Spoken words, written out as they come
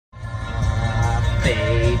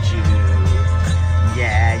fade you.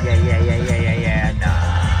 Yeah.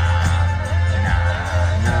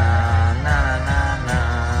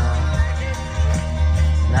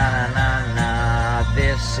 Nah.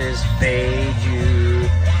 This is fade you.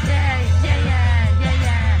 Yeah.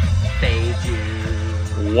 Fade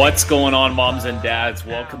you. What's going on, moms and dads?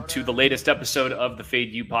 Welcome to the latest episode of the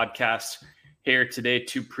Fade You podcast. Here today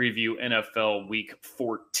to preview NFL Week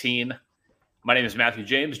 14. My name is Matthew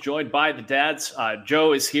James, joined by the dads.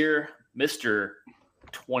 Joe is here, Mr.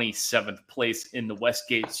 27th place in the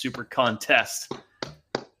Westgate Super Contest.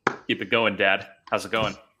 Keep it going, Dad. How's it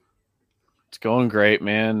going? It's going great,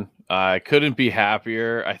 man. I couldn't be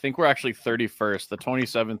happier. I think we're actually 31st. The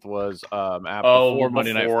 27th was before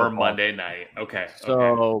Monday night football. Monday night. Okay.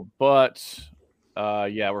 But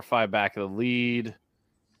we're 5 back of the lead.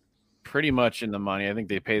 Pretty much in the money. I think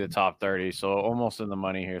they pay the top 30, so almost in the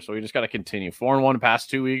money here. So we just got to continue. 4-1 the past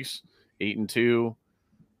 2 weeks, 8-2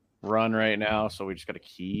 run right now. So we just got to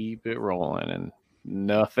keep it rolling and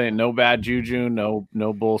nothing, no bad juju, no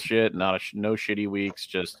bullshit, no shitty weeks.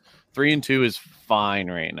 Just 3-2 is fine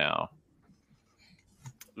right now.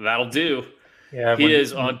 That'll do. Yeah, he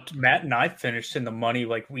is on. Matt and I finished in the money.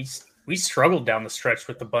 Like we struggled down the stretch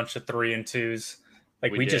with a bunch of 3-2s.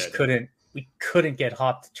 Like we just couldn't. We couldn't get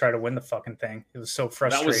hot to try to win the fucking thing. It was so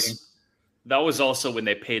frustrating. That was also when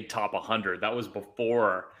they paid top 100. That was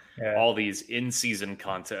before all these in-season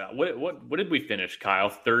content. What did we finish, Kyle?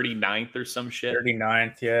 39th or some shit?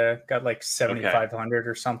 39th, yeah. Got like 7,500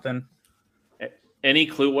 or something. Any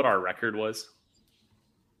clue what our record was?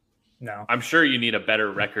 No. I'm sure you need a better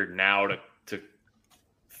record now to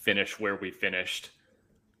finish where we finished.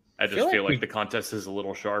 I just feel like the contest is a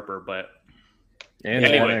little sharper, but... And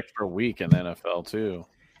anyway, one extra week in the NFL, too.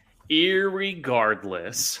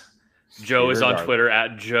 Irregardless, Joe is on Twitter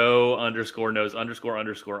at Joe_knows____.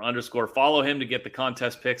 Follow him to get the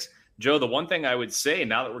contest picks. Joe, the one thing I would say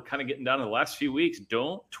now that we're kind of getting down to the last few weeks,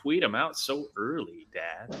 don't tweet them out so early,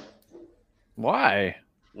 Dad. Why?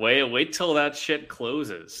 Wait till that shit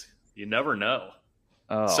closes. You never know.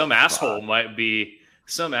 Oh, some asshole might be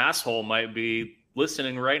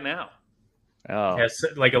listening right now. Oh. Yes,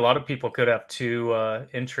 like a lot of people could have 2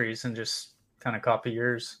 entries and just kind of copy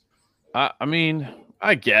yours. I mean,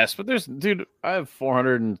 I guess, but I have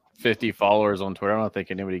 450 followers on Twitter. I don't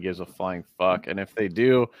think anybody gives a flying fuck. And if they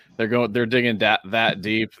do, they're digging that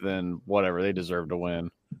deep, then whatever, they deserve to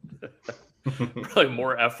win. Probably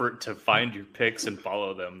more effort to find your picks and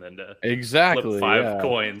follow them than to flip 5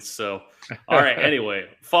 coins. So, all right. Anyway,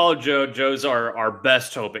 follow Joe. Joe's our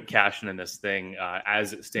best hope at cashing in this thing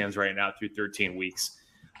as it stands right now through 13 weeks.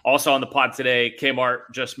 Also on the pod today,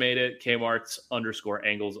 Kmart just made it.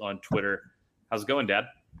 Kmart's_angles on Twitter. How's it going, Dad?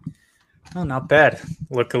 Oh, not bad.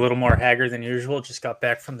 Look a little more haggard than usual. Just got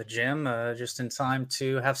back from the gym, just in time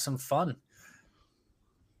to have some fun.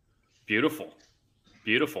 Beautiful.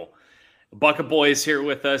 Bucket Boys here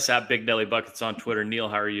with us at Big Nelly Buckets on Twitter. Neil,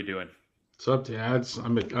 how are you doing? What's up, dads?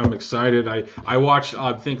 I'm excited. I watched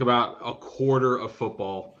think about a quarter of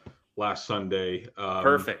football last Sunday.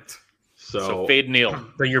 Perfect. So fade Neil.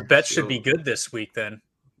 But your bet should be good this week then.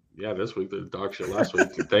 Yeah, this week the dog shit last week.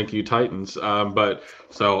 Thank you, Titans. But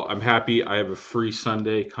so I'm happy. I have a free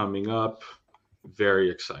Sunday coming up. Very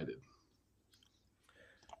excited.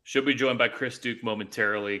 Should be joined by Chris Duke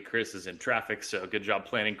momentarily. Chris is in traffic, so good job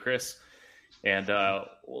planning, Chris. And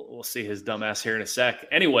we'll see his dumbass here in a sec.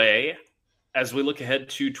 Anyway, as we look ahead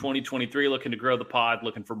to 2023, looking to grow the pod,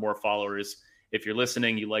 looking for more followers. If you're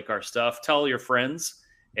listening, you like our stuff, tell your friends.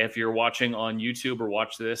 If you're watching on YouTube or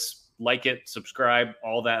watch this, like it, subscribe.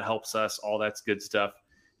 All that helps us. All that's good stuff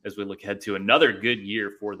as we look ahead to another good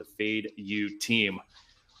year for the Fade You team.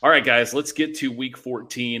 All right, guys, let's get to week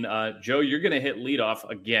 14. Joe, you're going to hit leadoff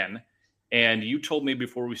again. And you told me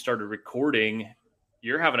before we started recording,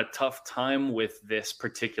 you're having a tough time with this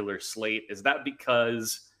particular slate. Is that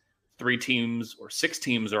because 3 teams or 6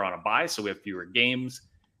 teams are on a bye, so we have fewer games?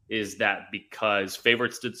 Is that because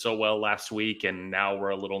favorites did so well last week and now we're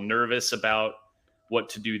a little nervous about what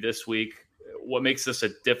to do this week? What makes this a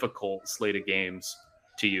difficult slate of games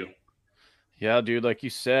to you? Yeah, dude, like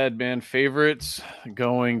you said, man, favorites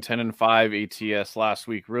going 10-5 ATS last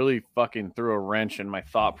week really fucking threw a wrench in my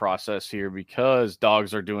thought process here because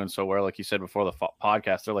dogs are doing so well. Like you said before the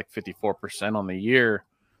podcast, they're like 54% on the year.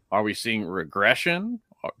 Are we seeing regression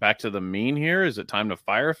back to the mean here? Is it time to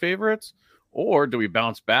fire favorites? Or do we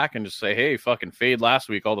bounce back and just say, hey, fucking fade last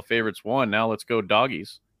week, all the favorites won, now let's go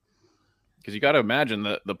doggies? Because you got to imagine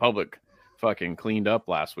the public fucking cleaned up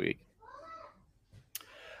last week.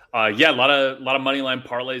 Yeah, a lot of money line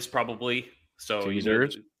parlays probably. So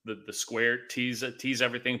teasers. the square, tease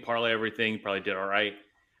everything, parlay everything. Probably did all right.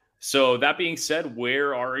 So that being said,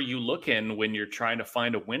 where are you looking when you're trying to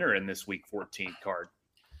find a winner in this Week 14 card?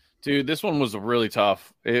 Dude, this one was really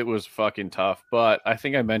tough. It was fucking tough, but I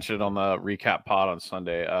think I mentioned it on the recap pod on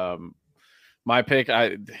Sunday. My pick,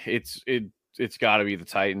 it's got to be the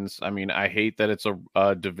Titans. I mean, I hate that it's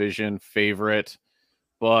a division favorite,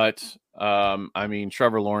 but I mean,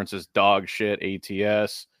 Trevor Lawrence is dog shit.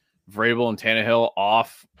 ATS, Vrabel and Tannehill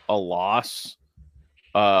off a loss,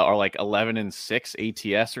 are like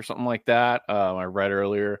 11-6 ATS or something like that. I read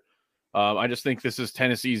earlier. I just think this is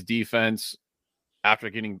Tennessee's defense.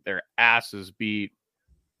 After getting their asses beat,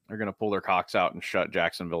 they're going to pull their cocks out and shut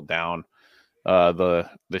Jacksonville down, the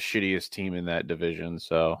shittiest team in that division.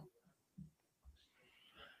 So,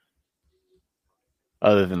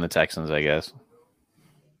 other than the Texans, I guess.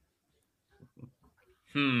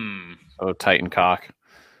 Oh, Titan cock.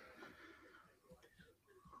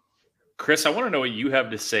 Chris, I want to know what you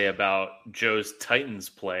have to say about Joe's Titans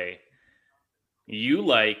play. You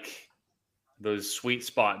like those sweet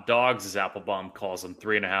spot dogs, as Applebaum calls them,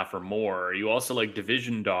 3.5 or more. You also like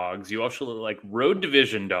division dogs. You also like road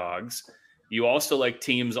division dogs. You also like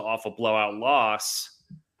teams off a blowout loss.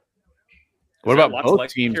 What about both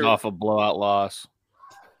teams off a blowout loss?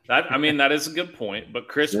 That is a good point. But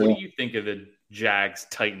Chris, what do you think of the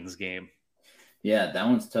Jags-Titans game? Yeah, that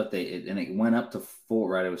one's tough. It went up to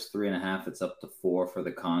 4, right? It was 3.5. It's up to 4 for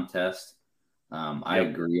the contest. I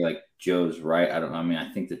agree. Like Joe's right. I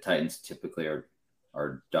think the Titans typically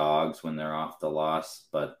are dogs when they're off the loss,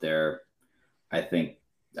 but I think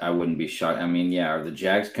I wouldn't be shocked. I mean, yeah, are the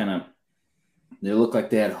Jags they look like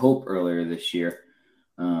they had hope earlier this year.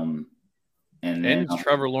 And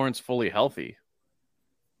Trevor Lawrence fully healthy.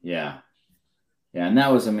 Yeah. Yeah. And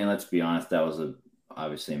that was, let's be honest, that was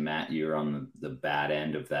obviously, Matt, you were on the bad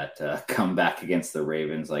end of that comeback against the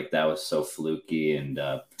Ravens. Like that was so fluky and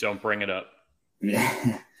don't bring it up.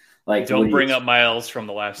 Like don't bring up Miles from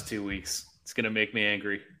the last 2 weeks. It's going to make me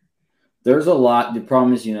angry. There's a lot. The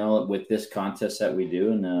problem is, with this contest that we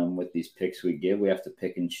do and with these picks we give, we have to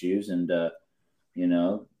pick and choose. And,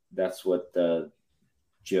 that's what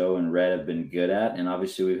Joe and Red have been good at. And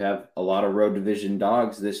obviously we have a lot of road division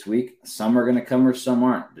dogs this week. Some are going to come or some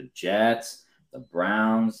aren't. The Jets, the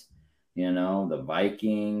Browns, the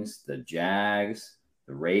Vikings, the Jags,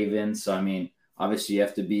 the Ravens. So, obviously you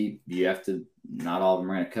have to, not all of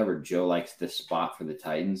them are going to cover. Joe likes this spot for the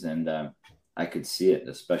Titans, and I could see it,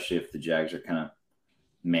 especially if the Jags are kind of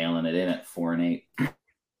mailing it in at 4-8.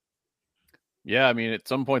 Yeah, at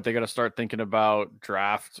some point they got to start thinking about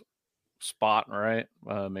draft spot, right?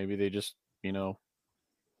 Maybe they just,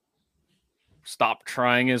 stop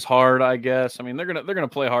trying as hard, I guess. They're gonna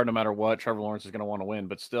play hard no matter what. Trevor Lawrence is gonna want to win,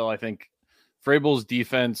 but still, I think Vrabel's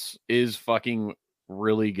defense is fucking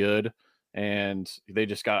really good, and they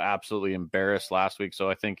just got absolutely embarrassed last week. So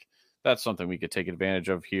I think that's something we could take advantage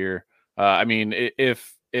of here.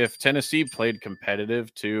 If Tennessee played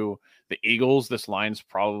competitive to the Eagles, this line's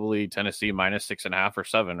probably Tennessee minus 6.5 or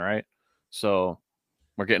 7, right? So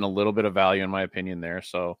we're getting a little bit of value, in my opinion, there.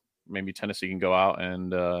 So maybe Tennessee can go out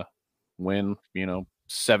and win,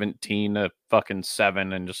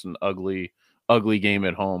 17-7 and just an ugly game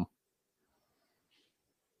at home.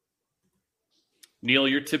 Neil,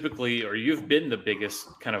 you've been the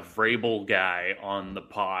biggest kind of Vrabel guy on the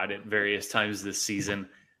pod at various times this season.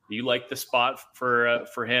 Do you like the spot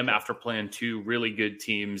for him after playing 2 really good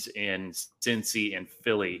teams in Cincy and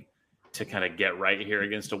Philly to kind of get right here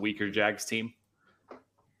against a weaker Jags team?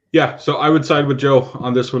 Yeah, so I would side with Joe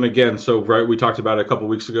on this one again. So, right, we talked about it a couple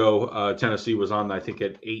weeks ago. Tennessee was on, I think,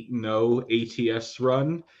 at 8-0 ATS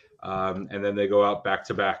run, and then they go out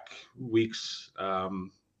back-to-back weeks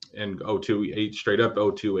and 0-2 straight up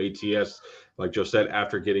 0-2 ATS. Like Joe said,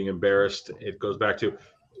 after getting embarrassed, it goes back to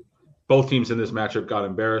both teams in this matchup got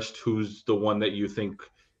embarrassed. Who's the one that you think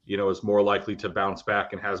is more likely to bounce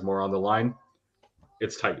back and has more on the line?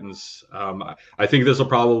 It's Titans. I think this will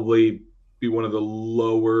probably be one of the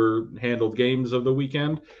lower handled games of the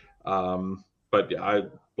weekend. But I,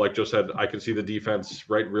 like Joe said, I can see the defense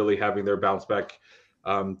really having their bounce back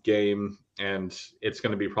game. And it's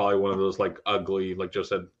going to be probably one of those ugly, like Joe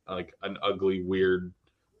said, like an ugly, weird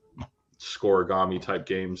scoregami type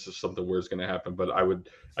games. Is something where it's going to happen. But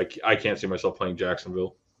I can't see myself playing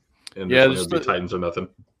Jacksonville. And it'll be Titans or nothing.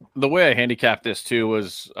 The way I handicapped this too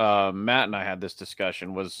was Matt and I had this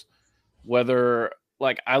discussion was whether,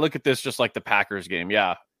 I look at this just like the Packers game.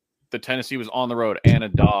 Yeah, the Tennessee was on the road and a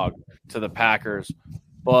dog to the Packers.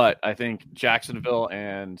 But I think Jacksonville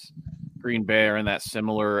and Green Bay are in that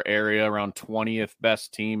similar area, around 20th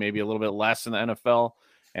best team, maybe a little bit less in the NFL.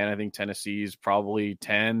 And I think Tennessee is probably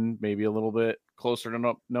 10, maybe a little bit closer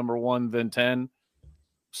to number 1 than 10.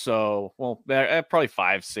 So, well, probably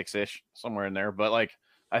 5, 6-ish, somewhere in there. But like,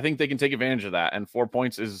 I think they can take advantage of that. And 4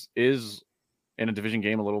 points is in a division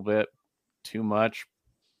game a little bit too much.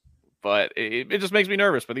 But it just makes me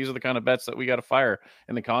nervous. But these are the kind of bets that we got to fire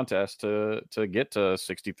in the contest to get to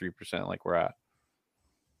 63% like we're at.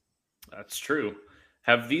 That's true.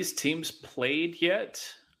 Have these teams played yet?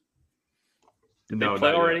 Did no, they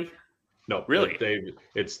play already? Yet. No, really.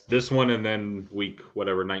 It's this one and then week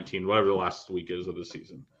 19, whatever the last week is of the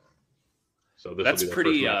season. So this that's will be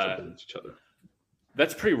pretty. First matchup against each other.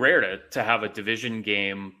 That's pretty rare to have a division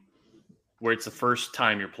game where it's the first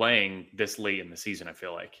time you're playing this late in the season. I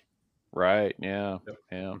feel like. Right. Yeah.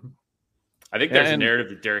 Yeah. I think there's a narrative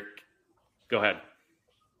that Derek. Go ahead.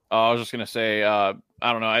 I was just gonna say, I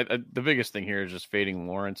don't know. The biggest thing here is just fading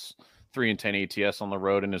Lawrence. 3-10 ATS on the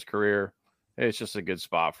road in his career. It's just a good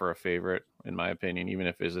spot for a favorite, in my opinion, even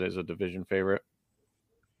if it is a division favorite.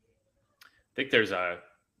 I think there's a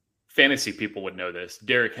fantasy people would know this.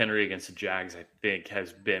 Derrick Henry against the Jags, I think,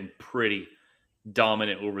 has been pretty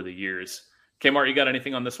dominant over the years. Kmart, you got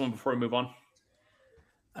anything on this one before we move on?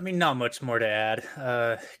 I mean, not much more to add,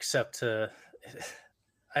 except I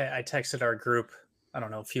texted our group, I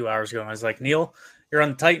don't know, a few hours ago, and I was like, Neil, you're on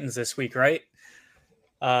the Titans this week, right?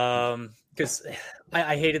 Because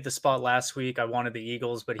I hated the spot last week. I wanted the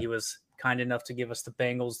Eagles, but he was kind enough to give us the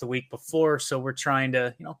Bengals the week before. So we're trying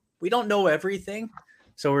to, we don't know everything.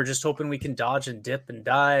 So we're just hoping we can dodge and dip and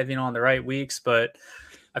dive, on the right weeks. But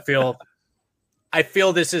I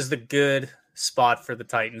feel this is the good spot for the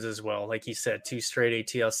Titans as well. Like he said, 2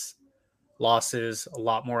 straight ATS losses, a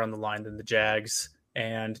lot more on the line than the Jags.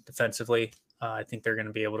 And defensively, I think they're going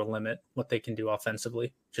to be able to limit what they can do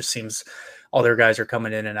offensively. Just seems all their guys are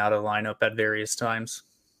coming in and out of the lineup at various times.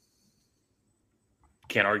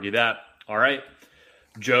 Can't argue that. All right.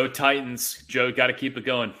 Joe, Titans. Joe, got to keep it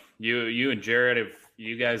going. You and Jared,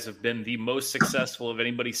 you guys have been the most successful of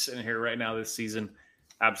anybody sitting here right now this season.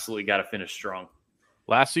 Absolutely got to finish strong.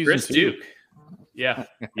 Last season, Chris too. Duke. Yeah,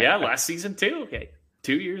 last season too. Okay.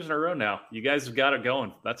 2 years in a row now. You guys have got it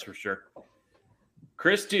going. That's for sure.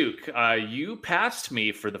 Chris Duke, you passed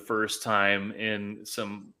me for the first time in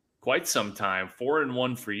quite some time.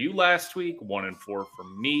 4-1 for you last week, 1-4 for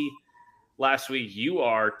me last week. You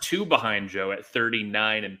are 2 behind Joe at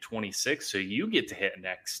 39-26, so you get to hit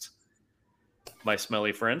next, my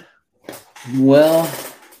smelly friend. Well,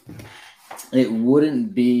 it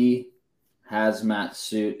wouldn't be hazmat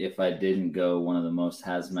suit if I didn't go one of the most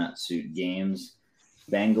hazmat suit games.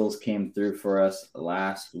 Bengals came through for us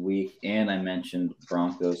last week, and I mentioned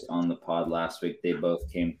Broncos on the pod last week. They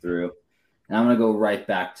both came through. And I'm going to go right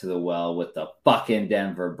back to the well with the fucking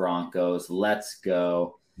Denver Broncos. Let's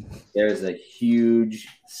go. There's a huge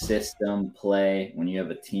system play when you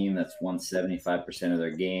have a team that's won 75% of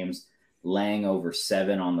their games, laying over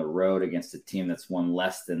 7 on the road against a team that's won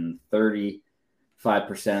less than 35%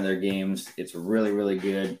 of their games. It's really, really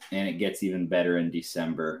good, and it gets even better in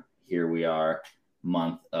December. Here we are.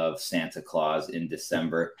 Month of Santa Claus in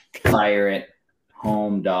December. Fire it.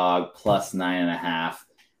 Home dog plus 9.5.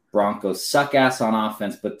 Broncos suck ass on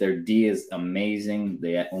offense, but their D is amazing.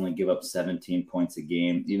 They only give up 17 points a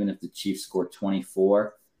game. Even if the Chiefs score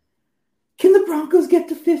 24, can the Broncos get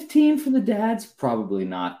to 15 for the dads? Probably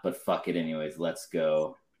not, but fuck it anyways. Let's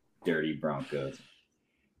go. Dirty Broncos.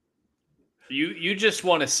 You just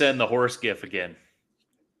want to send the horse gif again.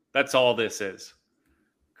 That's all this is.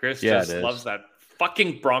 Chris just loves that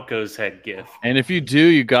fucking Broncos head gif. And if you do,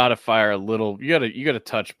 you gotta fire a little. You gotta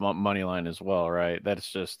touch money line as well, right?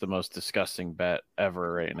 That's just the most disgusting bet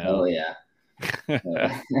ever right now. Oh yeah.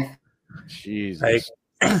 Jesus.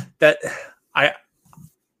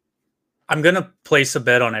 I'm gonna place a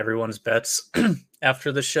bet on everyone's bets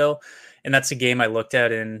after the show, and that's a game I looked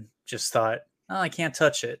at and just thought, oh, I can't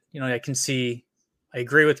touch it. I can see. I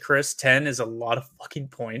agree with Chris. 10 is a lot of fucking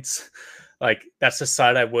points. Like that's the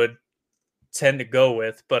side I would tend to go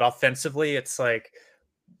with, but offensively, it's like,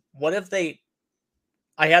 what have they?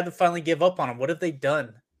 I had to finally give up on them. What have they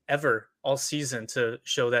done ever all season to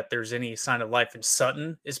show that there's any sign of life? And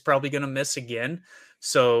Sutton is probably going to miss again.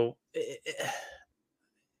 So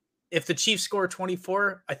if the Chiefs score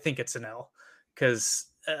 24, I think it's an L, because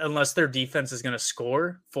unless their defense is going to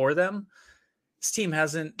score for them, this team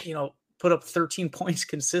hasn't, put up 13 points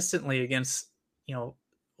consistently against,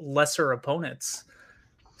 lesser opponents.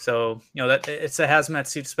 So, that it's a hazmat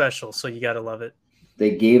suit special. So you got to love it.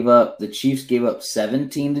 The Chiefs gave up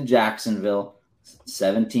 17 to Jacksonville,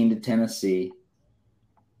 17 to Tennessee,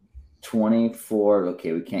 24.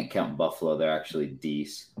 Okay, we can't count Buffalo. They're actually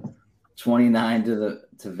D's. 29 to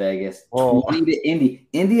to Vegas. Oh. 20 to Indy.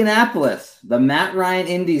 Indianapolis. The Matt Ryan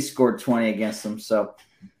Indies scored 20 against them. So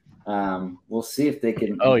we'll see if they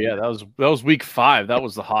can. Oh yeah, that was week 5. That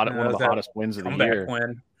was the one of the that hottest wins of the comeback year.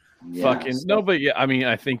 win. Yeah, Fucking so- no, but yeah, I mean,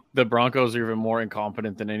 I think the Broncos are even more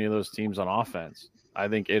incompetent than any of those teams on offense. I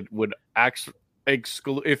think it would actually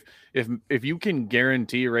exclude if you can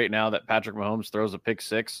guarantee right now that Patrick Mahomes throws a pick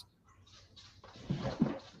 6,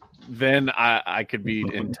 then I could be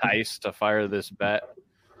enticed to fire this bet.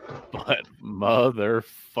 But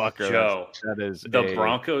motherfucker, Joe, that is the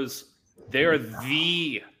Broncos, they are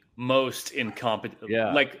the most incompetent.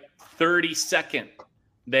 Yeah. Like 32nd.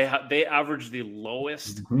 They average the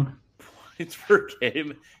lowest points per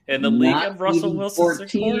game in the league, Not and Russell even Wilson's a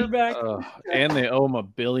 14. quarterback. and they owe him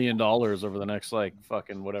 $1 billion over the next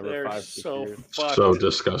fucking whatever They're 5 so years. fucked. So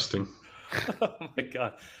disgusting. Oh my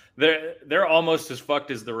god, they're almost as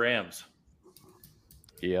fucked as the Rams.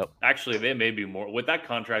 Yep. Actually, they may be more with that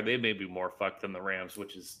contract. They may be more fucked than the Rams,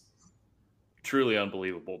 which is truly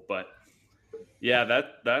unbelievable. But yeah,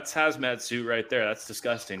 that's hazmat suit right there. That's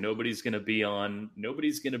disgusting. Nobody's gonna be on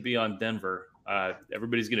Denver.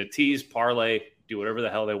 Everybody's gonna tease, parlay, do whatever the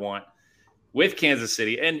hell they want with Kansas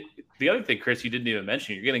City. And the other thing, Chris, you didn't even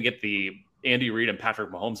mention, you're gonna get the Andy Reid and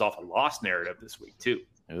Patrick Mahomes off a loss narrative this week too.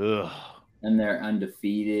 Ugh. And they're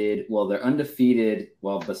undefeated. Well, they're undefeated.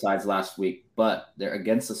 Well, besides last week, but they're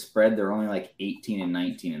against the spread. They're only like 18 and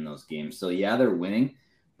 19 in those games. So yeah, they're winning,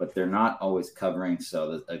 but they're not always covering.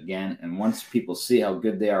 So again, and once people see how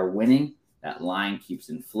good they are winning, that line keeps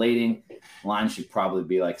inflating. Line should probably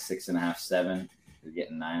be like 6.5, 7. You're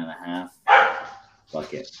getting 9.5.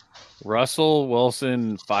 Fuck it. Russell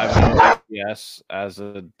Wilson 5 yes as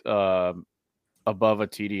a above a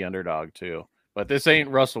TD underdog too. But this ain't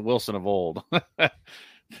Russell Wilson of old.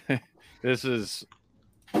 This is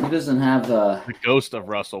He doesn't have the ghost of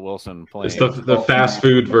Russell Wilson playing. It's the fast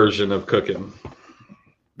food version of cooking.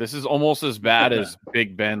 This is almost as bad as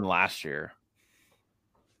Big Ben last year.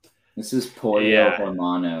 This is Pollo Yeah.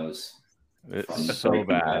 Hermanos. It's so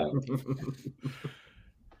bad.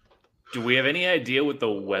 Do we have any idea what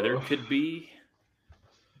the weather could be?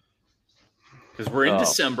 Because we're in Oh.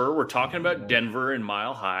 December. We're talking about Denver and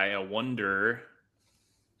Mile High. I wonder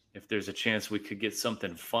if there's a chance we could get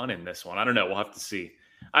something fun in this one. I don't know. We'll have to see.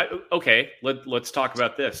 Let's talk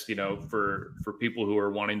about this. You know, for people who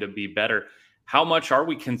are wanting to be better, how much are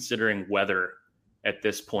we considering weather at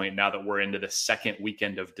this point now that we're into the second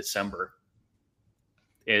weekend of December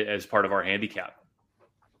as part of our handicap?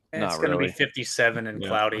 And it's Not going to really. be 57 and Yeah.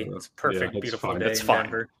 cloudy. It's a perfect, Yeah, it's beautiful fine. day It's in fine.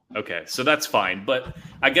 Denver. Okay, so that's fine. But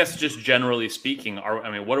I guess just generally speaking,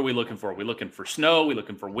 what are we looking for? Are we looking for snow? Are we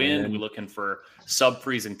looking for wind? Are we looking for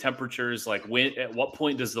sub-freezing temperatures? Like, at what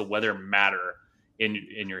point does the weather matter in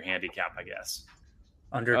your handicap, I guess?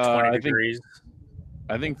 Under I 20 think- degrees.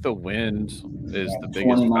 I think the wind is the biggest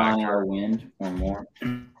 20 mile factor. hour wind or more.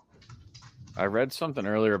 I read something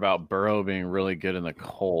earlier about Burrow being really good in the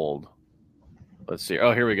cold. Let's see.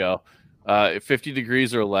 Oh, here we go. 50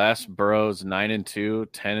 degrees or less, Burrow's 9-2,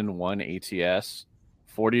 10-1 ATS.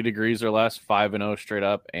 40 degrees or less, 5-0 straight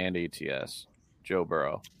up and ATS. Joe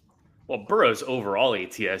Burrow. Well, Burrow's overall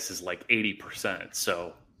ATS is like 80%.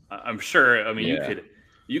 So I'm sure. I mean, Yeah.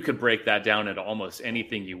 you could break that down into almost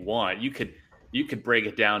anything you want. You could break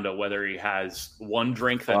it down to whether he has one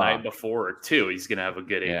drink the night before or two. He's going to have a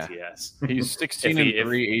good Yeah. ATS. He's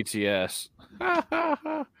 16-3 ATS.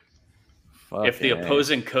 If the Fucking A.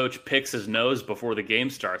 opposing coach picks his nose before the game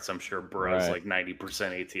starts, I'm sure Burrow's Right. like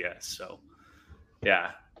 90% ATS. So,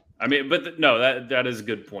 yeah. I mean, but no, that is a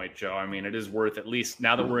good point, Joe. I mean, it is worth, at least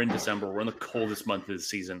now that we're in December, we're in the coldest month of the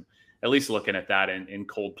season, at least looking at that in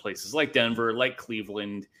cold places like Denver, like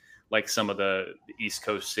Cleveland, like some of the East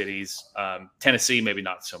Coast cities. Tennessee, maybe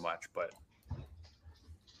not so much, but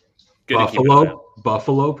good to keep an eye on.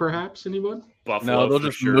 Buffalo, perhaps anyone? Buffalo, No, they'll for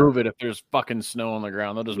just sure. move it if there's fucking snow on the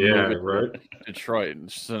ground. They'll just Yeah, move it right. to Detroit.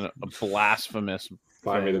 It's just a blasphemous.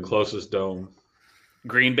 Find me the closest dome.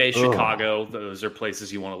 Green Bay, Ugh. Chicago, those are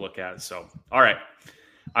places you want to look at. So, all right.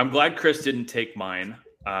 I'm glad Chris didn't take mine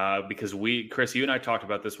because Chris, you and I talked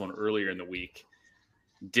about this one earlier in the week.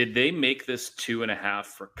 Did they make this 2.5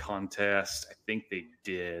 for contest? I think they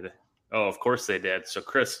did. Oh, of course they did. So,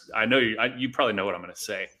 Chris, I know you probably know what I'm going to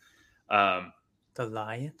say. The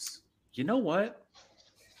Lions? You know what?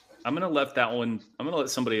 I'm going to let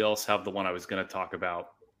somebody else have the one I was going to talk about.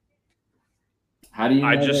 How do you know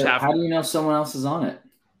I just have- how do you know someone else is on it?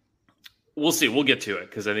 We'll see. We'll get to it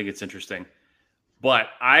because I think it's interesting. But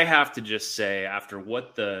I have to just say, after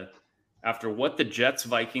what the Jets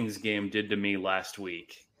Vikings game did to me last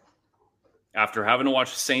week, after having to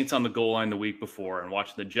watch the Saints on the goal line the week before and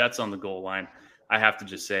watching the Jets on the goal line, I have to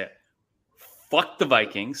just say it. Fuck the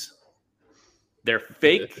Vikings. They're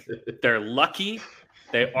fake. They're lucky.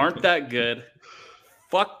 They aren't that good.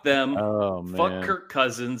 Fuck them. Oh, man. Fuck Kirk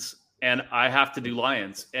Cousins. And I have to do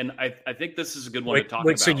Lions. And I think this is a good one to talk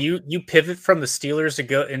about. So you pivot from the Steelers to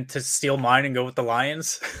go into steal mine and go with the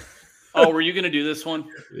Lions? Oh, were you going to do this one?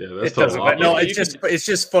 Yeah, that's It doesn't, total no, opposite. it's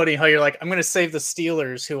just funny how you're like, I'm going to save the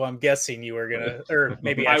Steelers, who I'm guessing you were going to, or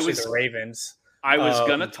maybe actually the Ravens. I was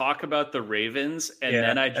going to talk about the Ravens, and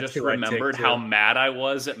then I just remembered how mad I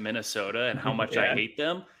was at Minnesota and how much I hate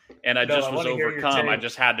them. And I just was overcome. I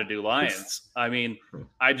just had to do Lions. I mean,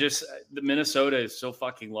 the Minnesota is so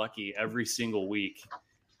fucking lucky every single week.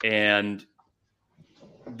 And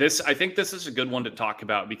I think this is a good one to talk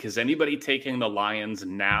about because anybody taking the Lions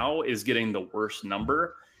now is getting the worst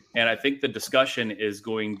number. And I think the discussion is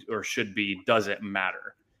should be, does it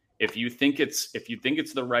matter? If you think it's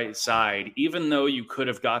the right side, even though you could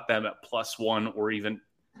have got them at +1 or even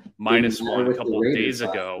 -1 a couple of days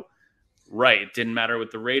ago, right? It didn't matter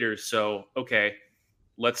with the Raiders. So, okay,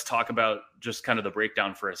 let's talk about just kind of the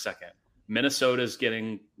breakdown for a second. Minnesota's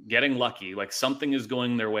getting lucky. Like something is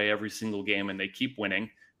going their way every single game and they keep winning.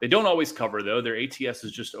 They don't always cover though. Their ATS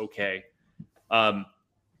is just okay.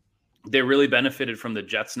 They really benefited from the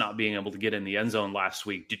Jets not being able to get in the end zone last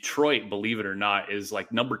week. Detroit, believe it or not, is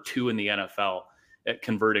like number 2 in the NFL at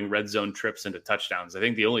converting red zone trips into touchdowns. I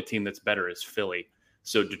think the only team that's better is Philly.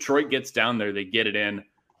 So Detroit gets down there, they get it in.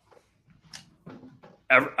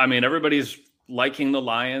 I mean, everybody's liking the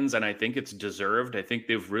Lions, and I think it's deserved. I think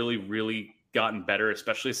they've really, really gotten better,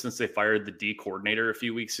 especially since they fired the D coordinator a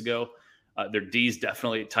few weeks ago. Their D's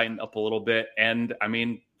definitely tightened up a little bit. And, I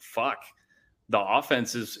mean, fuck. The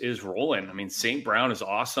offense is rolling. I mean, St. Brown is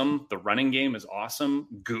awesome. The running game is awesome.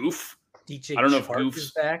 Goof. DJ I don't know if Chark Goof's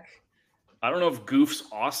is back. I don't know if Goof's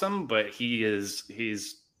awesome, but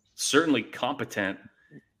he's certainly competent.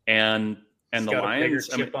 And He's the got Lions,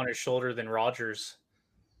 a bigger chip on his shoulder than Rodgers.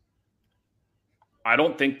 I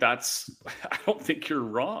don't think you're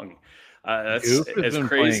wrong. That's Goof has as been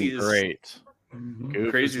crazy playing as great.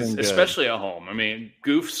 Goof crazy, has been good. especially at home. I mean,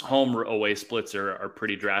 Goof's home away splits are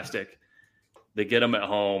pretty drastic. They get them at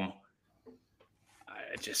home.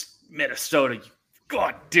 Minnesota.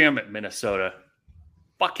 God damn it, Minnesota.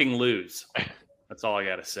 Fucking lose. That's all I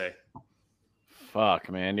got to say. Fuck,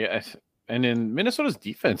 man. Yeah. And then Minnesota's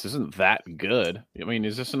defense isn't that good. I mean,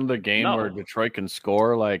 is this another game where Detroit can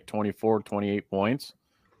score like 24, 28 points?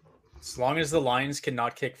 As long as the Lions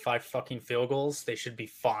cannot kick 5 fucking field goals, they should be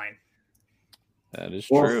fine. That is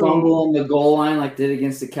Or true. fumble on the goal line like did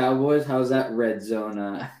against the Cowboys. How's that red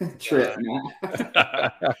zone trip,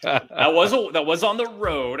 Matt? that was on the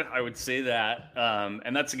road, I would say that.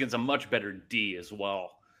 And that's against a much better D as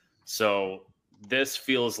well. So this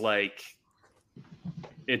feels like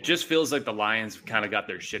the Lions have kind of got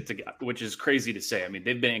their shit together, which is crazy to say. I mean,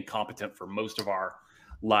 they've been incompetent for most of our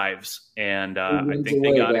lives. And I think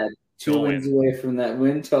they got it. 2 wins away from that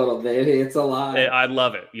win total, baby. It's a lot. I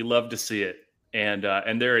love it. You love to see it. And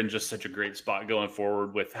they're in just such a great spot going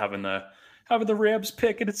forward with having the Rams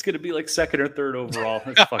pick, and it's going to be like 2nd or 3rd overall.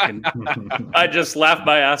 It's fucking. I just laugh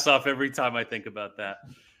my ass off every time I think about that.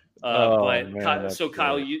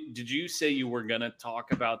 Kyle, did you say you were going to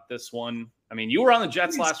talk about this one? I mean, you were on the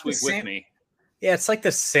Jets last week with me. Yeah, it's like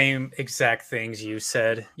the same exact things you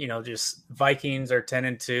said. You know, just Vikings are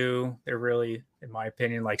 10-2. They're really, in my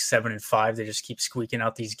opinion, like 7-5. They just keep squeaking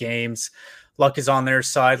out these games. Luck is on their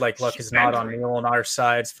side, like luck is not on Neil on our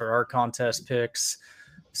sides for our contest picks.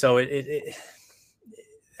 So I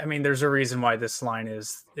mean, there's a reason why this line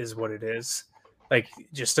is what it is. Like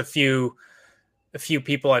just a few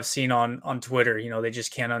people I've seen on Twitter, you know, they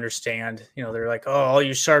just can't understand. You know, they're like, oh, all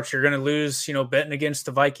you sharps, you're going to lose, you know, betting against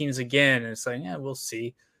the Vikings again. And it's like, yeah, we'll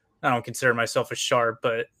see. I don't consider myself a sharp,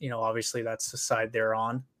 but, you know, obviously that's the side they're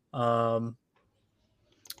on.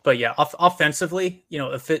 But yeah, offensively, you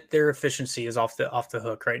know, their efficiency is off the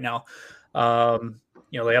hook right now.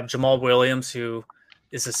 You know, they have Jamal Williams, who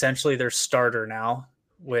is essentially their starter now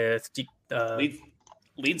with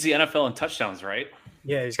leads the NFL in touchdowns, right?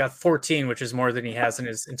 Yeah, he's got 14, which is more than he has in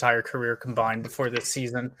his entire career combined before this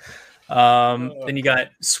season. Then you got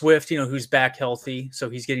Swift, you know, who's back healthy, so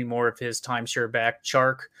he's getting more of his timeshare back.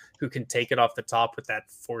 Chark, who can take it off the top with that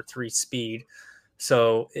 4.3 speed.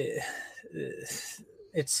 So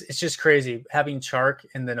it's just crazy having Chark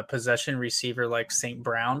and then a possession receiver like St.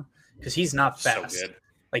 Brown, because he's not fast. So good.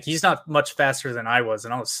 Like he's not much faster than I was,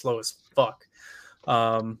 and I was slow as fuck.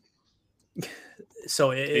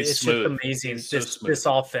 So it's just amazing, this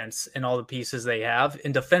offense and all the pieces they have.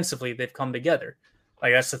 And defensively, they've come together.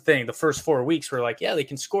 Like, that's the thing. The first 4 weeks were like, yeah, they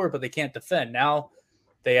can score, but they can't defend. Now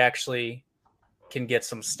they actually can get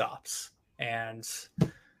some stops. And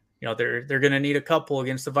they're going to need a couple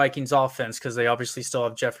against the Vikings offense because they obviously still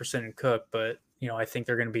have Jefferson and Cook, but I think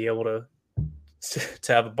they're going to be able to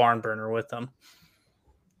have a barn burner with them.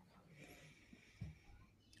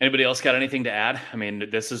 Anybody else got anything to add? I mean,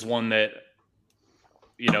 this is one that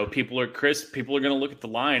people are going to look at the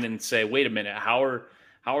line and say, wait a minute, how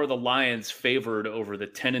are the Lions favored over the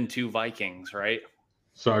 10-2 Vikings, right?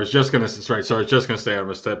 So I was just gonna say I'm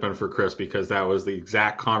gonna step in for Chris because that was the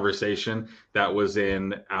exact conversation that was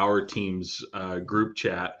in our team's group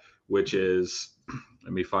chat, which is,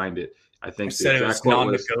 let me find it. I think I said it was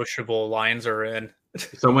non-negotiable. Lions are in.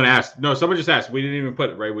 Someone just asked. We didn't even put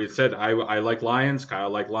it right. We said I like Lions. Kyle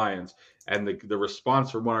like Lions, and the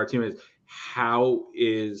response from one of our team is, how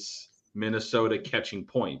is Minnesota catching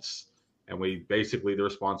points? And the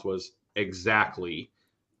response was exactly.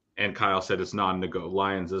 And Kyle said it's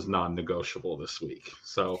Lions is non-negotiable this week.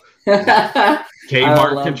 So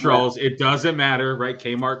Kmart controls. That. It doesn't matter, right?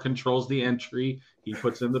 Kmart controls the entry. He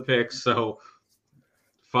puts in the picks. So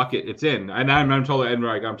fuck it, it's in. And I'm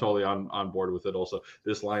totally on board with it. Also,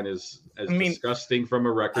 this line is as disgusting from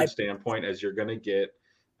a record standpoint as you're gonna get,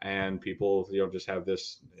 and people just have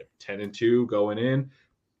this 10-2 going in.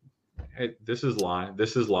 Hey, this is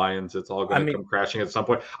Lions. It's all going to come crashing at some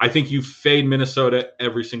point. I think you fade Minnesota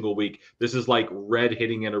every single week. This is like red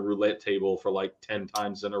hitting at a roulette table for like 10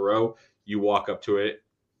 times in a row. You walk up to it,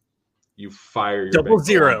 you fire your double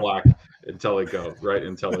zero black until it goes right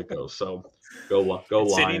until it goes. So go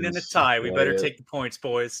Lions. Sitting in a tie. We better take the points,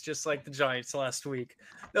 boys. Just like the Giants last week.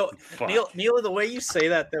 No, Neil, the way you say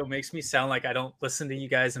that though makes me sound like I don't listen to you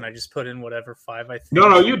guys and I just put in whatever 5 I think.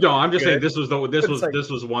 No, you don't. I'm just saying this was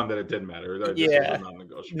one that it didn't matter. This yeah, was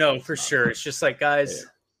non-negotiable. No, for sure. It's just like, guys,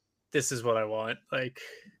 this is what I want. Like,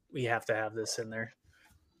 we have to have this in there.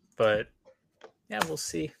 But yeah, we'll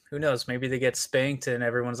see. Who knows? Maybe they get spanked and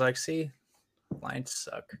everyone's like, "See, Lions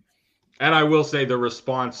suck." And I will say the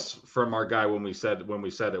response from our guy when we said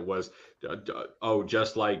it was,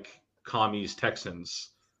 just like Commies Texans,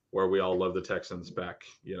 where we all love the Texans back,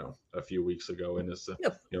 a few weeks ago. And it's,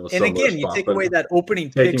 and again, you take away that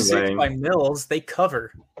opening pick six by Mills, they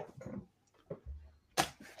cover.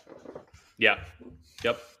 Yeah.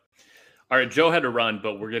 Yep. All right. Joe had to run,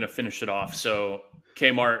 but we're going to finish it off. So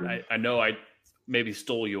Kmart, I know I maybe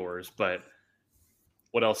stole yours, but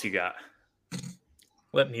what else you got?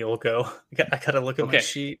 Let Neil go. I got to look at my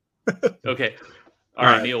sheet. Okay. All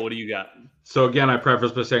right, Neil, what do you got? So again, I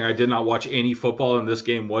preface by saying I did not watch any football, and this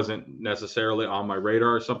game wasn't necessarily on my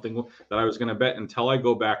radar or something that I was going to bet until I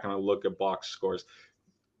go back and I look at box scores.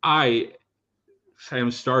 I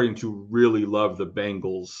am starting to really love the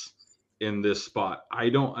Bengals in this spot. I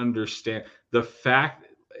don't understand the fact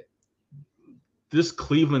this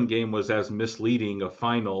Cleveland game was as misleading a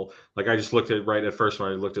final. Like I just looked at right at first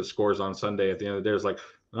when I looked at scores on Sunday. At the end of the day, it was like,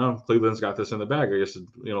 oh, Cleveland's got this in the bag. I guess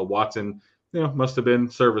Watson. Must have been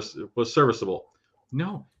serviceable.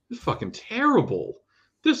 No, it's fucking terrible.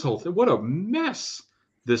 This whole thing, what a mess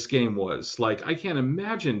this game was. Like, I can't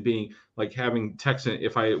imagine being like having Texans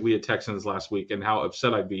we had Texans last week and how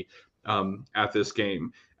upset I'd be at this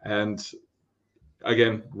game. And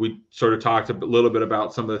again, we sort of talked a little bit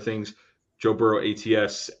about some of the things. Joe Burrow,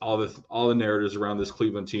 ATS, all the narratives around this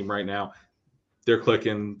Cleveland team right now. They're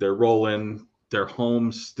clicking, they're rolling. They're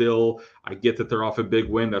home still. I get that they're off a big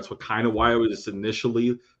win. That's why it was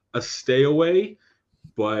initially a stay away.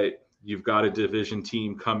 But you've got a division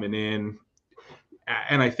team coming in.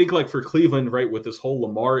 And I think like for Cleveland, right, with this whole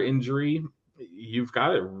Lamar injury, you've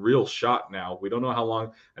got a real shot now. We don't know how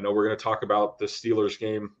long. I know we're going to talk about the Steelers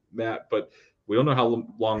game, Matt, but we don't know how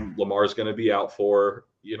long Lamar is going to be out for.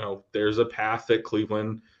 There's a path that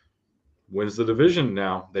Cleveland wins the division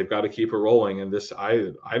now. They've got to keep it rolling. And this,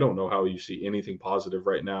 I don't know how you see anything positive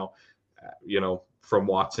right now, from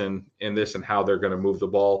Watson in this and how they're going to move the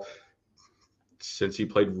ball since he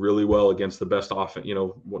played really well against the best offense,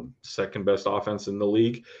 second best offense in the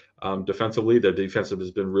league. Defensively, their defensive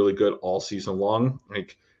has been really good all season long.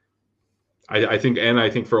 Like I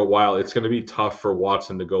think for a while, it's going to be tough for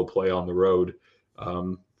Watson to go play on the road,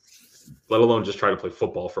 let alone just try to play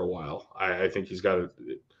football for a while. I think he's got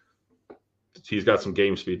some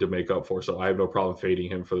game speed to make up for, so I have no problem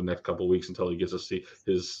fading him for the next couple of weeks until he gets to see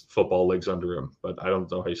his football legs under him. But I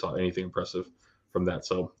don't know how you saw anything impressive from that,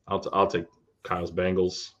 so I'll take Kyle's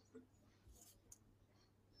Bengals.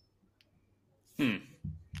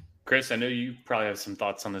 Chris, I know you probably have some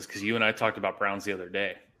thoughts on this because you and I talked about Browns the other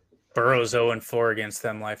day. Burrow's 0-4 against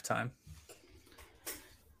them lifetime.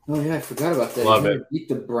 Oh yeah, I forgot about that. Love it. Beat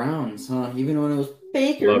the Browns, huh? Even when it was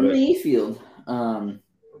Baker Mayfield.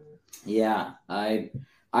 Yeah, I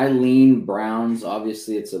I lean Browns.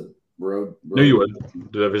 Obviously, it's a road. No, you would.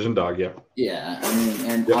 The division dog, yeah. Yeah, I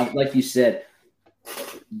mean, and like you said,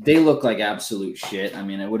 they look like absolute shit. I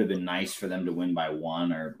mean, it would have been nice for them to win by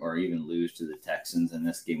 1 or even lose to the Texans, and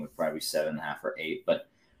this game would probably be 7.5 or 8. But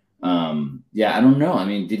yeah, I don't know. I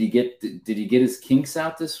mean, did he get his kinks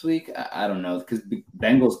out this week? I don't know, because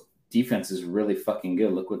Bengals defense is really fucking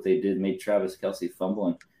good. Look what they did, made Travis Kelce fumble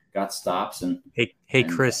and got stops. And hey,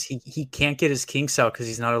 Chris, he can't get his kinks out because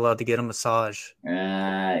he's not allowed to get a massage.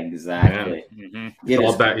 Exactly. Mm-hmm.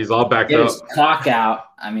 He's all backed get up. His cock out.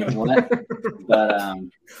 I mean, what? But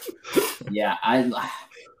yeah,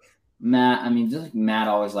 Matt. I mean, just like Matt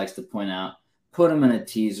always likes to point out, put him in a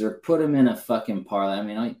teaser, put him in a fucking parlay. I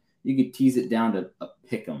mean, you could tease it down to a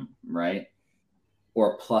pick 'em, right?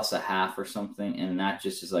 Or plus a half or something, and that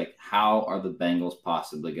just is like, how are the Bengals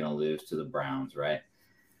possibly going to lose to the Browns, right?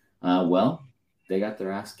 Well, they got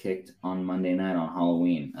their ass kicked on Monday night on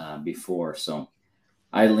Halloween before. So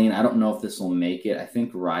I don't know if this will make it. I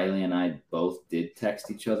think Riley and I both did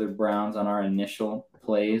text each other Browns on our initial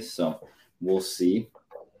plays. So we'll see.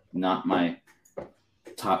 Not my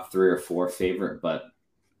top 3 or 4 favorite, but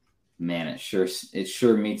man, it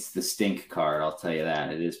sure meets the stink card. I'll tell you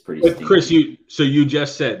that. It is pretty stinky. Chris, you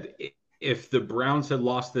just said if the Browns had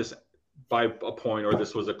lost this by a point or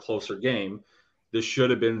this was a closer game, this should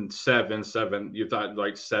have been 7-7. You thought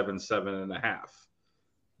like 7.5.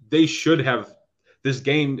 They should have this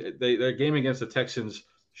game. Their game against the Texans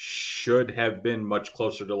should have been much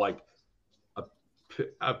closer to like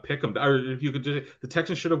a pick 'em. Or if you could do the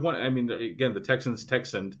Texans should have won. I mean, again, the Texans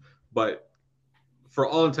Texaned, but for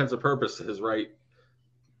all intents and purposes, right?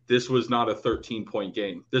 This was not a 13-point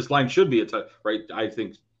game. This line should be right. I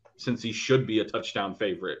think since he should be a touchdown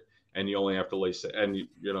favorite. And you only have to lay and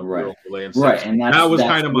right, lay in right, and that was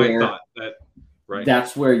kind of my thought. Right,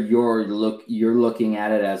 that's where you're looking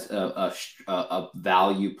at it as a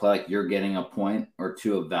value play, like you're getting a point or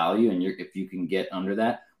 2 of value, and if you can get under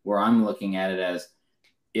that. Where I'm looking at it as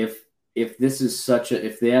if this is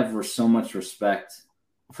if they have so much respect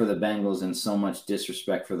for the Bengals and so much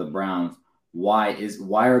disrespect for the Browns, why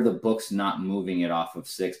are the books not moving it off of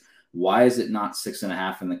 6? Why is it not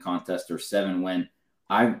 6.5 in the contest or 7 when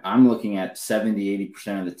I'm looking at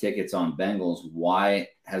 70-80% of the tickets on Bengals? Why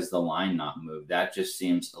has the line not moved? That just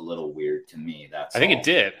seems a little weird to me. I think it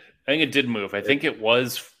did. I think it did move. I think it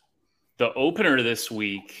was the opener this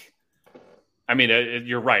week. I mean,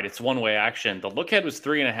 you're right. It's one-way action. The look ahead was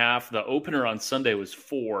 3.5. The opener on Sunday was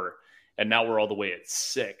 4, and now we're all the way at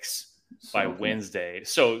 6 by Wednesday.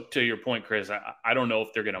 So to your point, Chris, I don't know if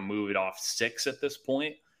they're going to move it off 6 at this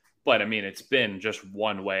point, but I mean, it's been just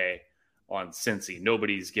one way on Cincy.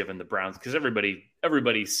 Nobody's given the Browns because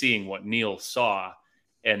everybody's seeing what Neil saw,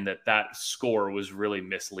 and that score was really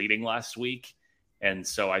misleading last week. And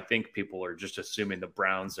so I think people are just assuming the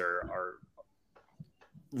Browns are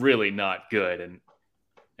really not good,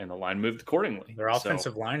 and the line moved accordingly. Their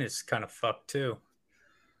offensive line is kind of fucked too.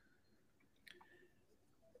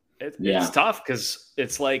 It's tough because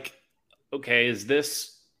it's like, okay, is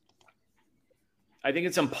this? I think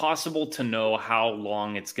it's impossible to know how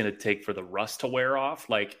long it's going to take for the rust to wear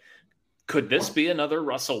off. Like, could this be another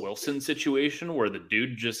Russell Wilson situation where the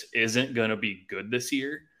dude just isn't going to be good this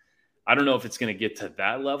year? I don't know if it's going to get to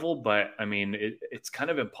that level, but I mean, it's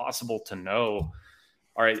kind of impossible to know.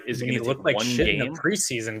 All right, is it going to look like one shit game? In a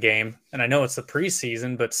preseason game? And I know it's the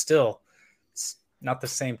preseason, but still, it's not the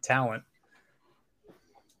same talent.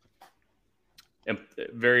 And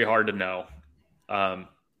very hard to know.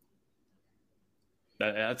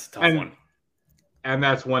 That's a tough one. And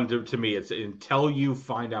that's one to me. It's until you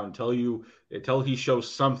find out, until he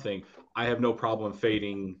shows something, I have no problem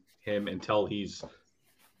fading him until he's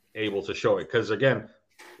able to show it. Because again,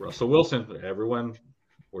 Russell Wilson,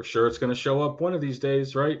 we're sure it's going to show up one of these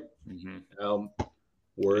days, right? Mm-hmm.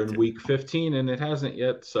 We're in week 15 and it hasn't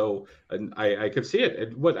yet. So and I could see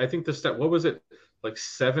it. I think what was it? Like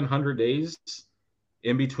 700 days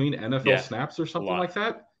in between NFL snaps or something like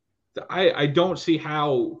that. I don't see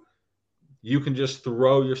how you can just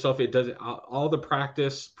throw yourself. It does all the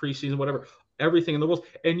practice, preseason, whatever, everything in the world,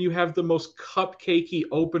 and you have the most cupcakey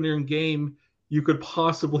opener game you could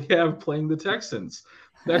possibly have playing the Texans.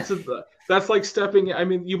 That's like stepping. I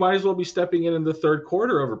mean, you might as well be stepping in the third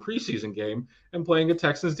quarter of a preseason game and playing a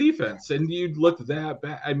Texans defense, and you look that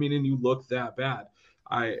bad. I mean, and you look that bad.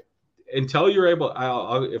 Until you're able,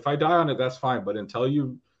 if I die on it, that's fine. But until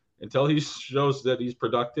he shows that he's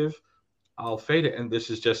productive, I'll fade it. And this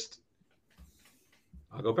is just,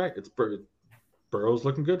 I'll go back. It's Burrow's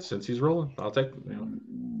looking good since he's rolling. I'll take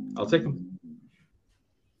him.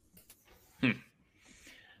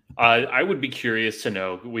 I would be curious to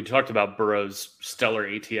know. We talked about Burrow's stellar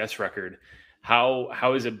ATS record.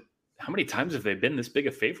 How is it? How many times have they been this big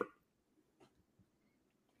a favorite?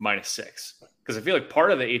 -6. Because I feel like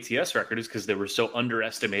part of the ATS record is because they were so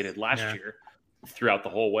underestimated last year throughout the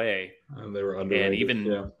whole way, and they were underrated.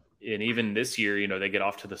 And even this year, they get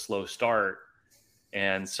off to the slow start,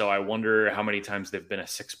 and so I wonder how many times they've been a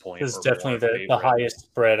 6-point. It's definitely the highest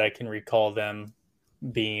spread I can recall them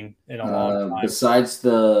being in a long time. Besides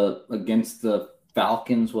against the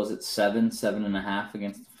Falcons, was it 7.5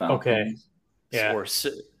 against the Falcons? Okay, yeah,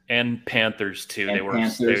 and Panthers too. And they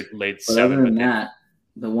laid but 7. Other than that,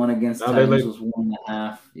 the one against Titans was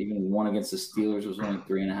 1.5. Even one against the Steelers was only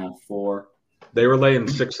 3.5, 4. They were laying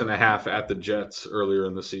 6.5 at the Jets earlier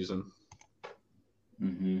in the season.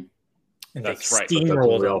 Mm-hmm. And that's right.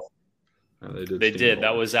 Steamrolled them. They did.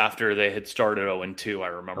 That was after they had started 0-2. I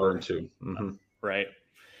remember. 0-2. Mm-hmm. Right.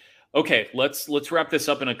 Okay. Let's wrap this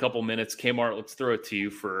up in a couple minutes. Kmart, let's throw it to you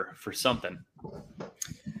for something.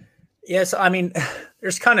 Yes, I mean,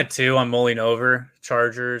 there's kind of two I'm mulling over: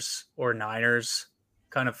 Chargers or Niners,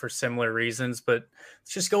 kind of for similar reasons. But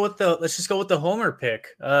let's just go with the homer pick.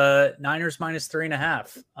 Niners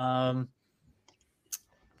 -3.5.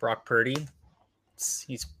 Brock Purdy,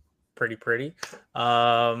 he's pretty.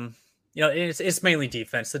 It's mainly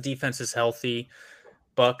defense. The defense is healthy.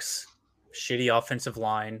 Bucks, shitty offensive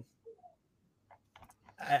line.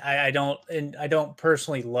 I don't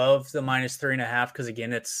personally love the -3.5 because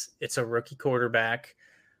again, it's a rookie quarterback.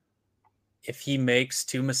 If he makes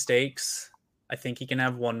 2 mistakes, I think he can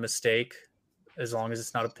have 1 mistake as long as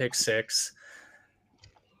it's not a pick 6.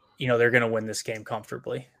 They're going to win this game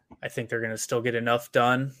comfortably. I think they're going to still get enough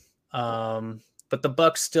done. But the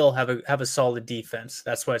Bucks still have a solid defense.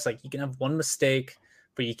 That's why it's like you can have 1 mistake,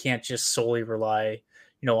 but you can't just solely rely,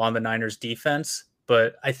 on the Niners defense.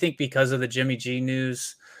 But I think because of the Jimmy G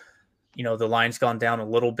news, the line's gone down a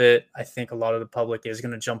little bit. I think a lot of the public is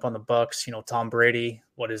going to jump on the Bucks. Tom Brady,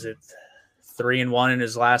 what is it, 3-1 in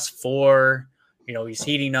his last 4? He's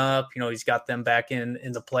heating up. He's got them back in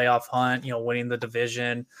the playoff hunt. Winning the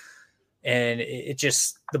division, and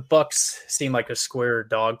the Bucks seem like a square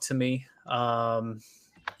dog to me. I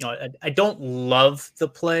don't love the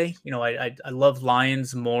play. I love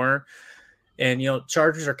Lions more. And,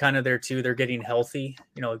 Chargers are kind of there too. They're getting healthy,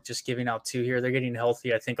 just giving out 2 here. They're getting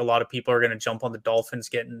healthy. I think a lot of people are going to jump on the Dolphins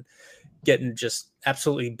getting just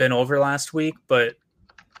absolutely bent over last week, but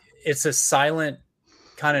it's a silent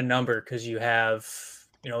kind of number because you have,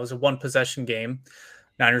 it was a 1 possession game.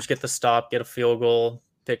 Niners get the stop, get a field goal,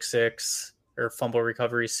 pick 6 or fumble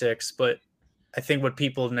recovery 6. But I think what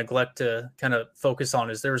people neglect to kind of focus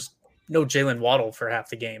on is there's no Jalen Waddle for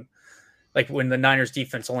half the game. Like when the Niners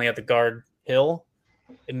defense only had the guard Hill,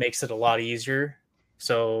 it makes it a lot easier.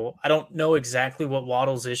 So I don't know exactly what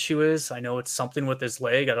Waddle's issue is. I know it's something with his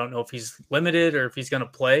leg. I don't know if he's limited or if he's going to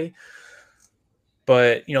play.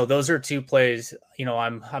 But, those are 2 plays,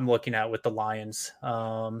 I'm looking at with the Lions,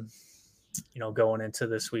 going into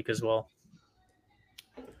this week as well.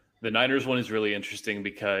 The Niners one is really interesting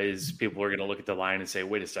because people are going to look at the line and say,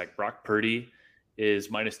 wait a sec, Brock Purdy is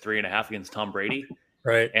 -3.5 against Tom Brady.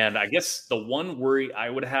 Right. And I guess the one worry I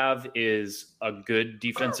would have is a good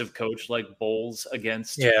defensive coach like Bowles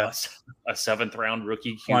against a 7th-round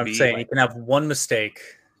rookie QB. Well, I'm saying he can have 1 mistake.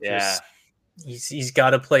 Yeah. He's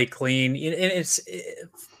got to play clean. And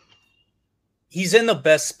he's in the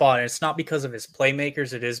best spot. And it's not because of his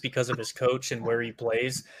playmakers. It is because of his coach and where he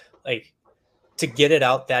plays. Like, to get it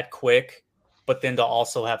out that quick, but then to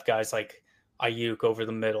also have guys like Ayuk over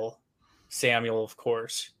the middle, Samuel, of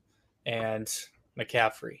course, and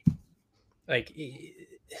McCaffrey. Like,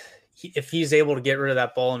 if he's able to get rid of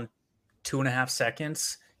that ball in 2.5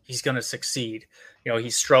 seconds, he's going to succeed. He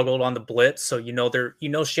struggled on the blitz, so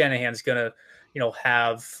Shanahan's going to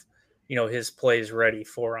have his plays ready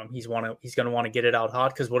for him. He's going to want to get it out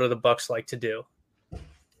hot because what do the Bucks like to do?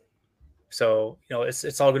 So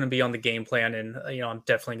it's all going to be on the game plan, and I'm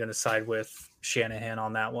definitely going to side with Shanahan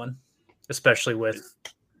on that one, especially with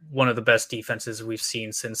one of the best defenses we've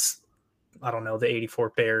seen since, I don't know, the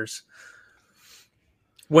 84 Bears.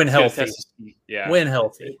 When healthy. When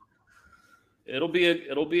healthy. It'll be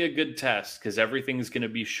a good test because everything's going to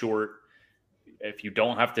be short. If you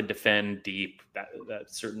don't have to defend deep, that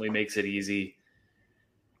certainly makes it easy.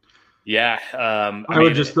 Yeah. I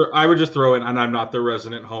would just throw in, and I'm not the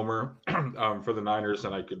resident homer for the Niners,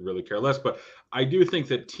 and I could really care less, but I do think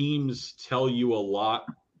that teams tell you a lot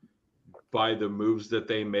by the moves that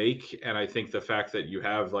they make. And I think the fact that you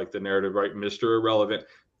have like the narrative, right, Mr. Irrelevant,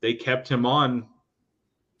 they kept him on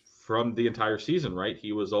from the entire season, right?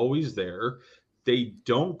 He was always there. they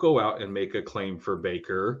don't go out and make a claim for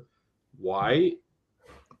Baker. Why?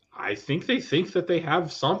 I think they think that they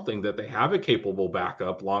have something, that they have a capable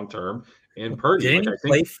backup long term in Purdy. Didn't Like, he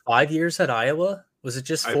play 5 years at Iowa? Was it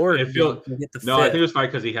just 4? I feel Did he get the no. I fifth? think it was fine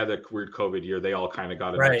because he had that weird COVID year. They all kind of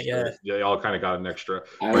got an extra. Yeah. They all kind of got an extra.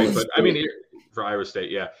 Right, but I mean, for Iowa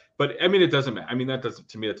State, yeah. But I mean, it doesn't matter. I mean, that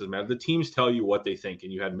doesn't matter. The teams tell you what they think,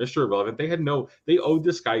 and you had Mr. Irrelevant. They owed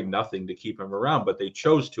this guy nothing to keep him around, but they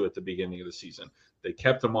chose to at the beginning of the season. They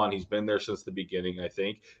kept him on. He's been there since the beginning. I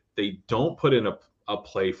think they don't put in a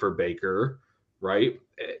play for Baker, right?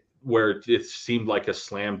 Where it seemed like a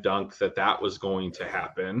slam dunk that was going to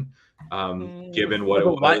happen, given what it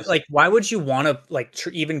was. Why would you want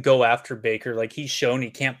to even go after Baker? Like, he's shown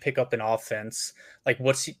he can't pick up an offense. Like,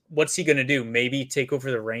 what's he going to do? Maybe take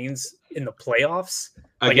over the reins in the playoffs?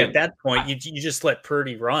 Like, again, at that point, you just let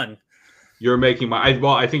Purdy run. You're making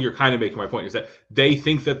I think you're kind of making my point, is that they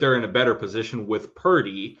think that they're in a better position with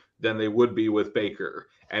Purdy than they would be with Baker.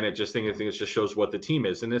 And I think it just shows what the team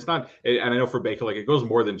is. And it's not, and I know for Baker, like, it goes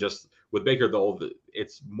more than just with Baker, though,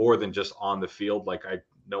 it's more than just on the field. Like,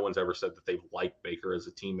 no one's ever said that they like Baker as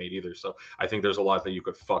a teammate either. So I think there's a lot that you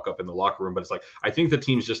could fuck up in the locker room, but it's like, I think the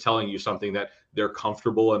team's just telling you something, that they're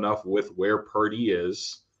comfortable enough with where Purdy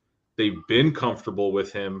is. They've been comfortable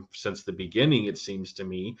with him since the beginning, it seems to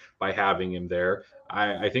me, by having him there.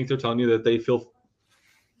 I think they're telling you that they feel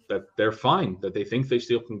that they're fine, that they think they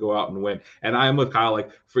still can go out and win. And I'm with Kyle,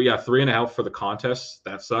 like, 3.5 for the contest,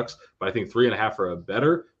 that sucks. But I think 3.5 for a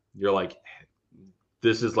better, you're like,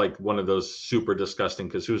 this is like one of those super disgusting,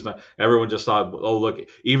 because everyone just thought, oh, look,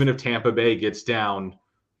 even if Tampa Bay gets down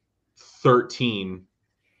 13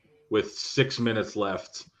 with 6 minutes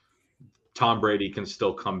left, Tom Brady can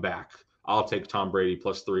still come back. I'll take Tom Brady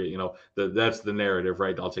plus 3. That's the narrative,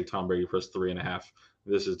 right? I'll take Tom Brady plus 3.5.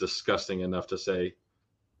 This is disgusting enough to say,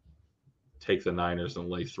 take the Niners and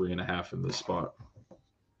lay 3.5 in this spot.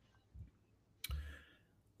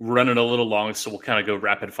 Running a little long, so we'll kind of go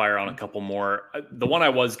rapid fire on a couple more. The one I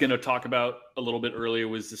was going to talk about a little bit earlier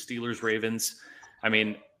was the Steelers-Ravens. I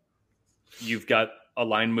mean, you've got a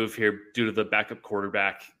line move here due to the backup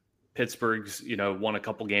quarterback. Pittsburgh's, won a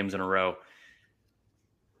couple games in a row.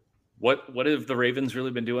 What have the Ravens really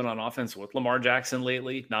been doing on offense with Lamar Jackson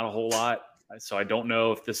lately? Not a whole lot. So I don't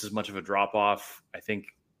know if this is much of a drop-off. I think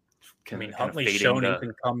Huntley's shown he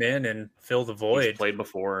can come in and fill the void. He's played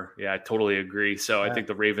before. Yeah, I totally agree. So I think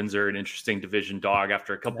the Ravens are an interesting division dog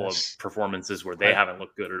after a couple of performances where they haven't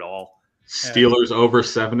looked good at all. Steelers over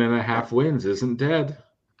 7.5 wins isn't dead.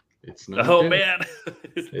 It's not. Oh, dead. Man.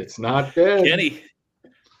 It's not dead.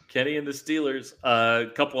 Kenny and the Steelers. A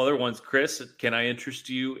couple other ones. Chris, can I interest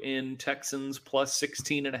you in Texans plus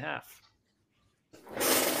 16.5?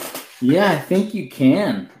 Yeah, I think you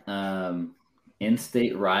can.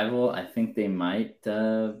 In-state rival, I think they might be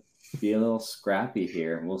a little scrappy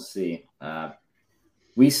here. We'll see.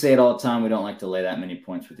 We say it all the time. We don't like to lay that many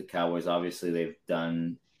points with the Cowboys. Obviously, they've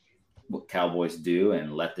done what Cowboys do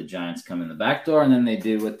and let the Giants come in the back door, and then they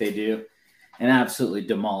do what they do and absolutely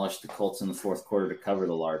demolished the Colts in the fourth quarter to cover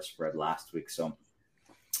the large spread last week. So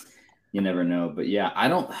you never know. But, yeah,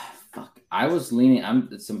 I was leaning.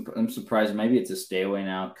 I'm surprised. Maybe it's a stay away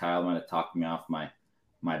now. Kyle might have talked me off my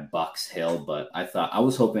Bucks hill, but I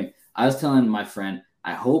was telling my friend,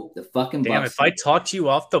 I hope the fucking Damn, Bucks. If I talked you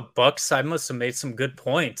off the Bucks, I must have made some good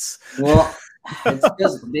points. Well, it's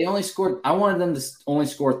because they only scored. I wanted them to only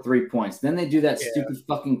score 3 points. Then they do that stupid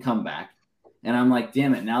fucking comeback, and I'm like,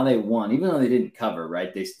 damn it! Now they won, even though they didn't cover.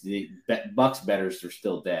 Right? Bucks bettors are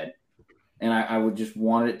still dead, and I would just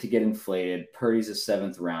want it to get inflated. Purdy's a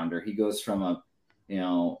 7th rounder. He goes from I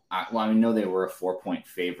know they were a 4-point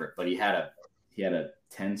favorite, but he had a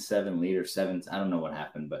 10-7 lead or 7. I don't know what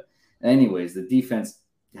happened, but anyways, the defense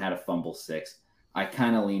had a fumble 6. I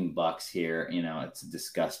kind of lean Bucks here. It's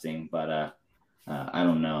disgusting, but I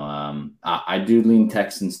don't know. I do lean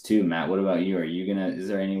Texans too. Matt, what about you? Is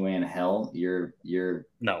there any way in hell your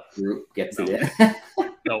group gets it in?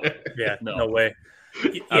 No. Yeah, no way.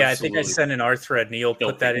 Yeah, I think I sent in our thread. Neil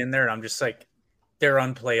put that in there, and I'm just like, they're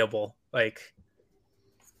unplayable. Like,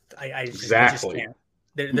 I just can't.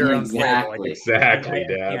 They're unplayable. Exactly,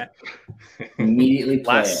 Dad. Immediately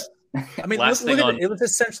play it. I mean, it was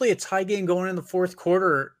essentially a tie game going in the fourth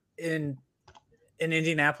quarter, in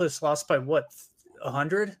Indianapolis lost by what,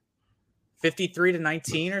 100,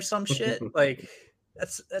 53-19 or some shit. Like,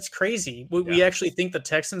 that's crazy. We actually think the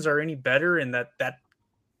Texans are any better, and that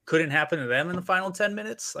couldn't happen to them in the final 10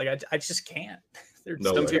 minutes. Like, I just can't.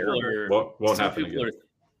 Some people are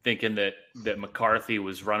thinking that McCarthy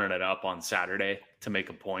was running it up on Saturday to make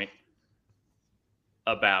a point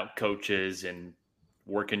about coaches and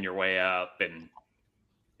working your way up,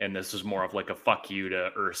 and this was more of like a fuck you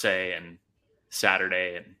to Irsay and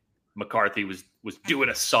Saturday, and McCarthy was doing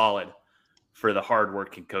a solid for the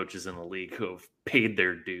hardworking coaches in the league who have paid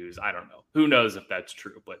their dues. I don't know. Who knows if that's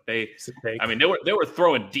true, but they were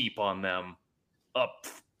throwing deep on them up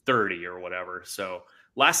 30 or whatever. So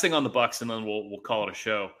last thing on the Bucks, and then we'll call it a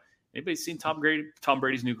show. Anybody seen Tom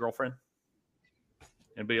Brady's new girlfriend?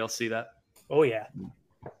 Anybody else see that? Oh yeah.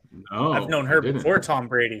 No, I've known her before Tom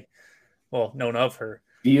Brady. Well, known of her.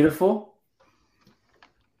 Beautiful.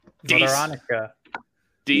 Veronica.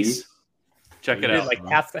 Dees. Check it out. Like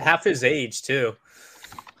half his age too.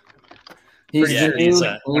 He's the new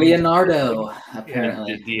Leonardo,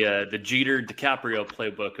 apparently. The Jeter DiCaprio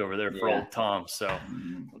playbook over there for old Tom. So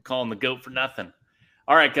we'll call him the GOAT for nothing.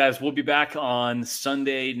 All right, guys, we'll be back on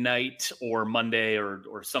Sunday night or Monday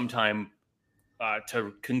or sometime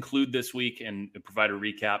to conclude this week and provide a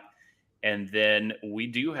recap. And then we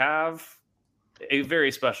do have a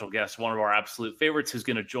very special guest, one of our absolute favorites, who's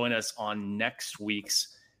going to join us on next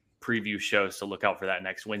week's preview show. So look out for that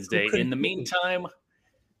next Wednesday. In the meantime,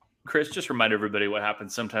 Chris, just remind everybody what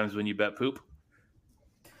happens sometimes when you bet poop.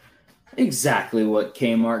 Exactly what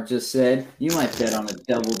Kmart just said. You might bet on a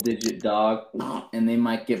double-digit dog, and they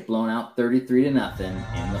might get blown out 33-0 in the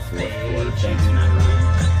fourth quarter. Thanks, Matt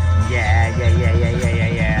Ryan.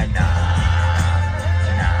 Yeah.